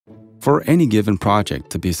For any given project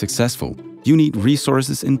to be successful, you need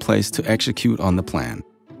resources in place to execute on the plan.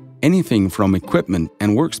 Anything from equipment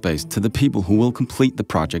and workspace to the people who will complete the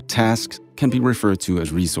project tasks can be referred to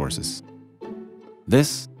as resources.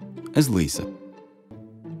 This is Lisa.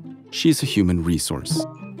 She's a human resource.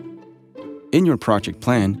 In your project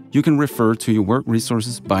plan, you can refer to your work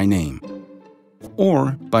resources by name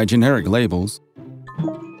or by generic labels,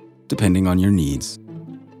 depending on your needs.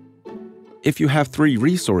 If you have 3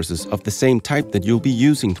 resources of the same type that you'll be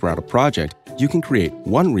using throughout a project, you can create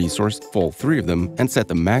one resource for all 3 of them and set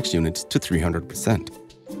the max units to 300%.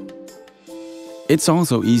 It's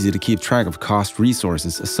also easy to keep track of cost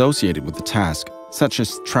resources associated with the task, such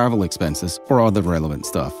as travel expenses or other relevant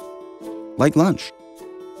stuff, like lunch.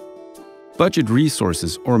 Budget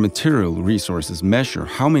resources or material resources measure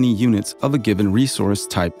how many units of a given resource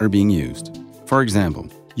type are being used. For example,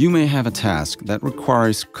 you may have a task that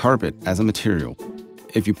requires carpet as a material.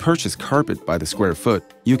 If you purchase carpet by the square foot,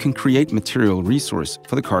 you can create material resource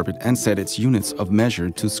for the carpet and set its units of measure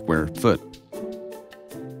to square foot.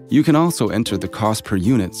 You can also enter the cost per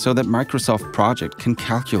unit so that Microsoft Project can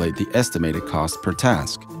calculate the estimated cost per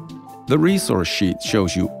task. The resource sheet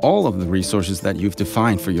shows you all of the resources that you've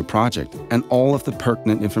defined for your project and all of the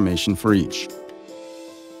pertinent information for each.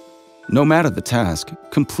 No matter the task,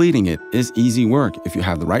 completing it is easy work if you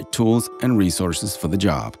have the right tools and resources for the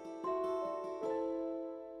job.